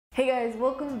Hey guys,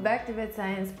 welcome back to Vet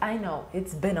Science. I know,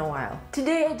 it's been a while.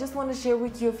 Today I just want to share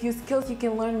with you a few skills you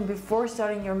can learn before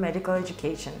starting your medical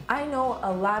education. I know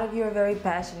a lot of you are very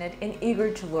passionate and eager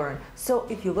to learn, so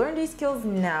if you learn these skills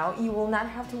now, you will not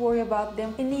have to worry about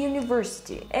them in the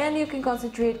university. And you can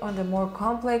concentrate on the more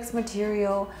complex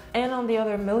material and on the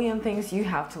other million things you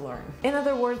have to learn. In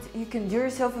other words, you can do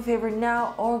yourself a favor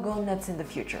now or go nuts in the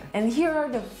future. And here are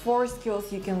the 4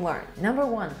 skills you can learn. Number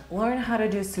 1, learn how to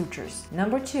do sutures.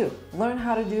 Number 2, learn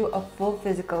how to do a full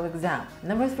physical exam.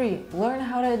 Number 3, learn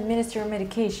how to administer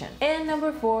medication. And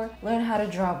number 4, learn how to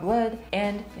draw blood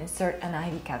and insert an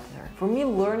IV catheter. For me,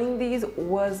 learning these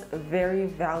was very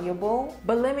valuable,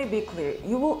 but let me be clear,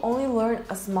 you will only learn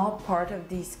a small part of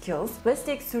these skills. Let's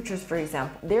take sutures for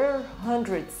example. There are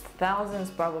hundreds, thousands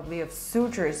probably of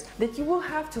sutures that you will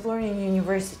have to learn in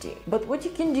university. But what you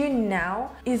can do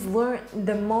now is learn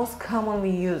the most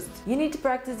commonly used. You need to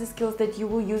practice the skills that you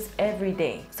will use every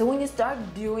day. So when you start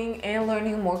doing and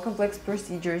learning more complex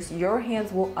procedures, your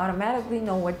hands will automatically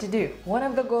know what to do. One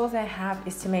of the goals I have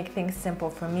is to make things simple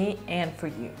for me and for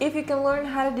you. If you can learn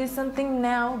how to do something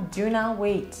now, do not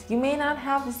wait. You may not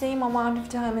have the same amount of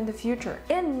time in the future.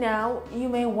 And now you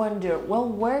may wonder, well,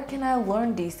 where can I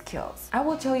learn these skills? I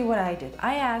will tell you what I did.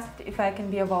 I asked if I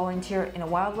can be a volunteer in a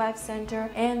wildlife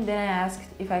center, and then I asked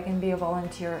if I can be a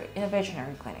volunteer in a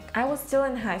veterinary clinic. I was still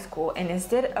in high school, and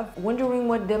instead of wondering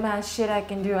what dumbass shit I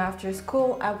can do after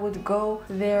school, I would go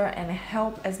there and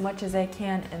help as much as I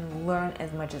can and learn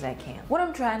as much as I can. What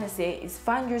I'm trying to say is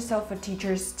find yourself a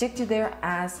teacher, stick to their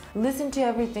ass, listen to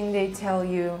everything they tell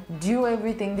you, do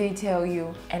everything they tell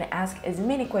you, and ask as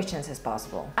many questions as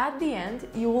possible. At the end,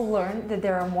 you will learn that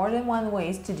there are more than one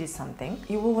ways to do something.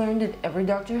 You will learn that every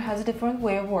doctor has a different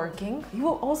way of working. You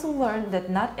will also learn that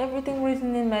not everything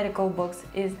written in medical books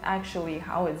is actually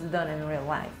how it's done in real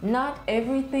life. Not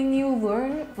everything you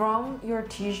learn from your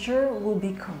teacher will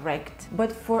be correct,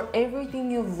 but for everything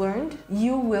you've learned,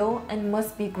 you will and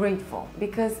must be grateful,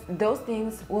 because those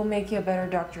things will make you a better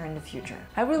doctor in the future.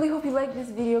 I really hope you liked this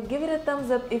video. Give it a thumbs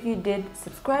up if you did,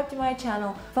 subscribe to my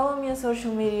channel, follow me on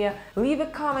social media, leave a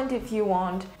comment if you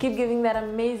want, keep giving that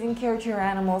amazing care to your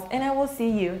animals, and I will see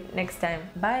you next time.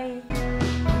 Bye!